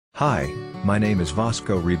Hi, my name is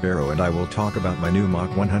Vasco Ribeiro and I will talk about my new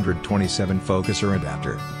MAK 127 focuser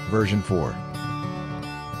adapter, version 4.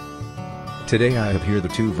 Today I have here the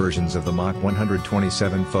two versions of the MAK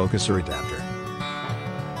 127 focuser adapter.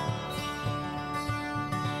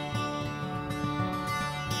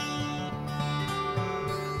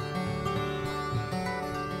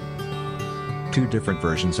 Two different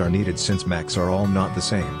versions are needed since MAKs are all not the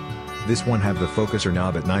same. This one have the focuser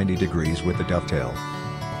knob at 90 degrees with the dovetail.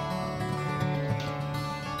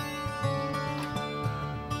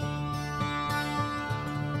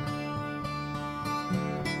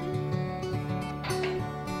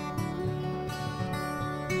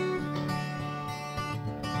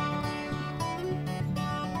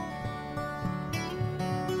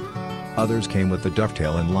 Others came with the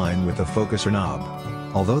dovetail in line with the focuser knob.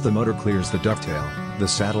 Although the motor clears the dovetail, the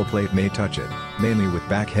saddle plate may touch it, mainly with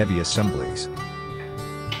back-heavy assemblies.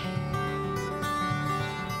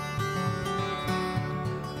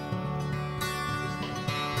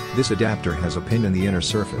 This adapter has a pin in the inner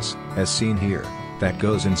surface, as seen here, that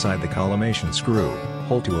goes inside the collimation screw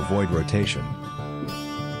hole to avoid rotation.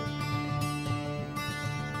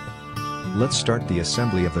 Let's start the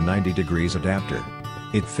assembly of the 90 degrees adapter.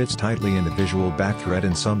 It fits tightly in the visual back thread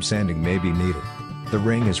and some sanding may be needed. The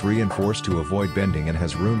ring is reinforced to avoid bending and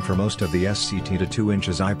has room for most of the SCT to 2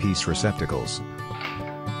 inches eyepiece receptacles.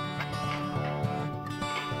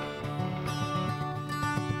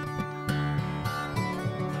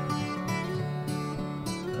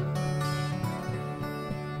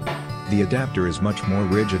 The adapter is much more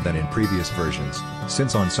rigid than in previous versions,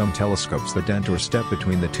 since on some telescopes the dent or step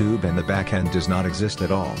between the tube and the back end does not exist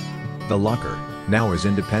at all. The locker now is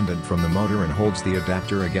independent from the motor and holds the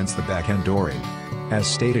adapter against the back end o-ring. As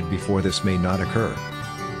stated before, this may not occur.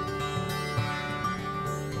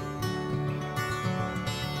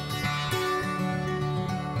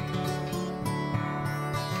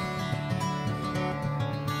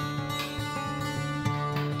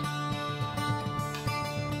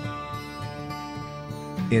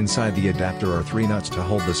 Inside the adapter are 3 nuts to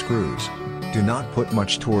hold the screws. Do not put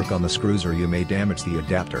much torque on the screws or you may damage the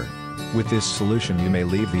adapter. With this solution you may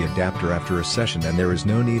leave the adapter after a session and there is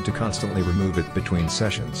no need to constantly remove it between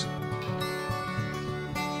sessions.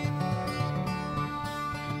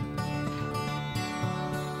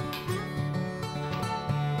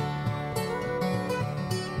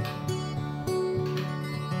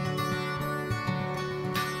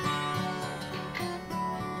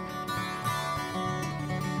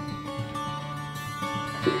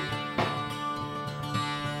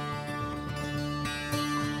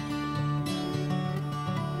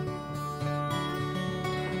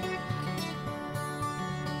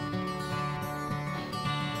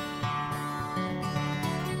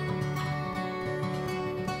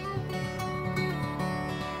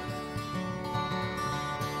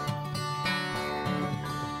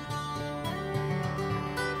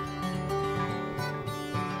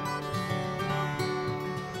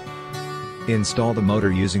 Install the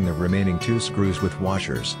motor using the remaining 2 screws with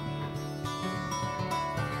washers.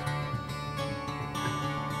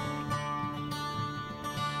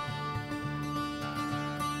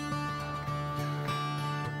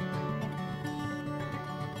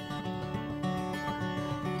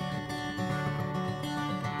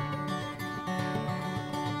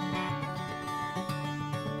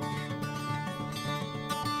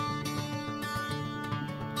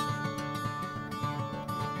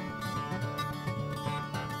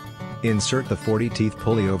 Insert the 40-teeth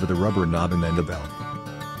pulley over the rubber knob and then the belt.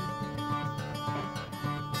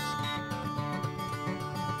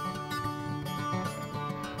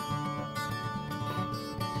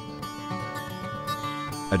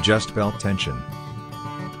 Adjust belt tension.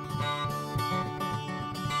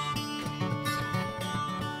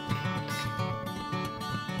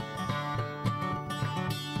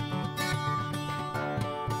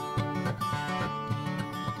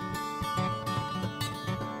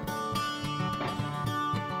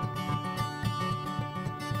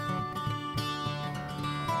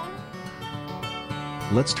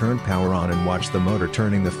 Let's turn power on and watch the motor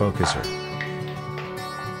turning the focuser.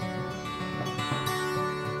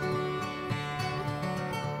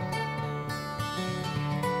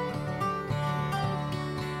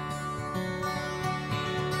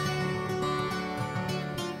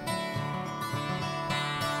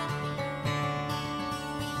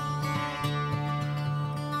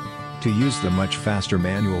 To use the much faster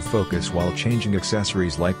manual focus while changing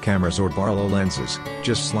accessories like cameras or Barlow lenses,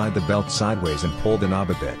 just slide the belt sideways and pull the knob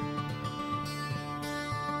a bit.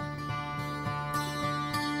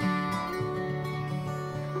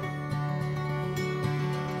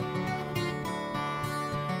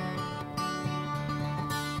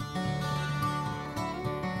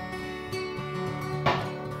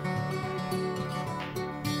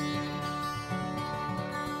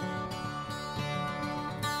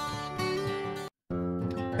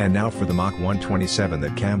 And now for the MAK 127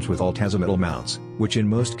 that comes with alt azimuthal mounts, which in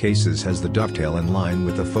most cases has the dovetail in line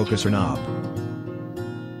with the focuser knob.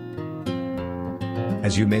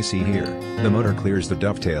 As you may see here, the motor clears the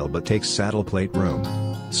dovetail but takes saddle plate room.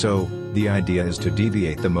 So, the idea is to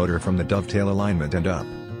deviate the motor from the dovetail alignment and up.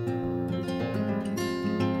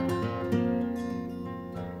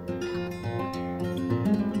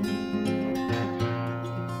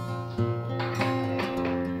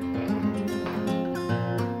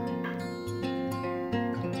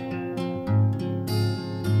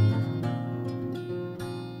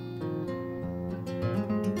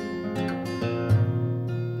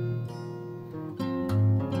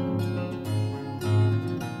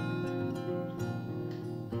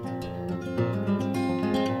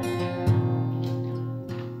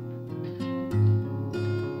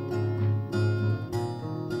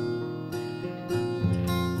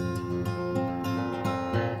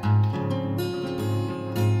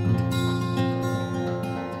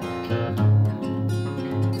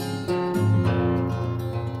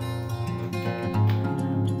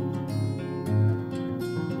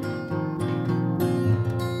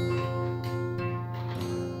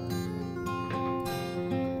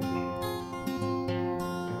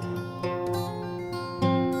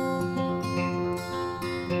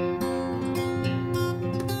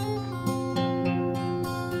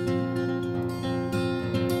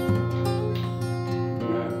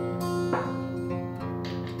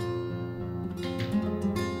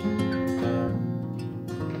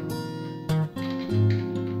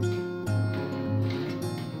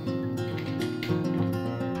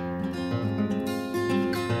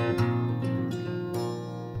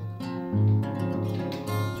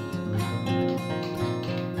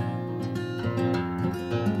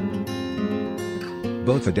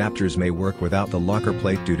 Both adapters may work without the locker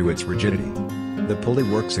plate due to its rigidity. The pulley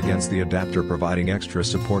works against the adapter, providing extra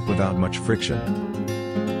support without much friction.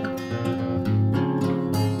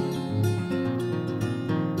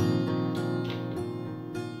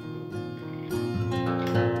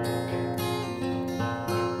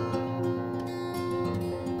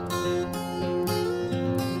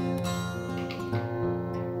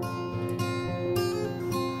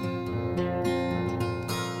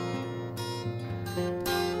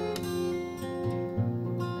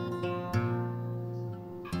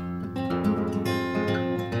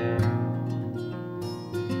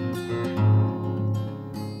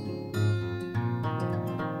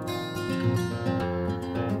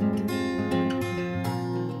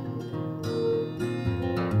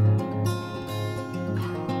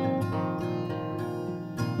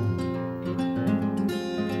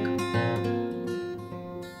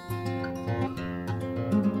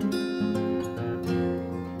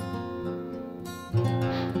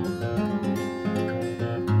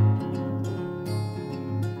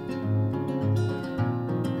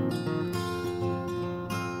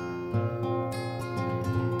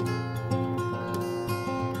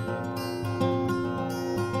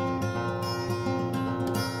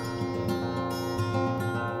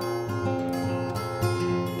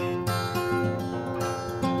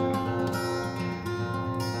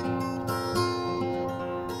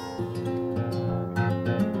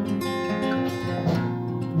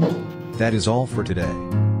 That is all for today.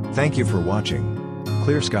 Thank you for watching.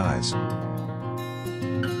 Clear skies.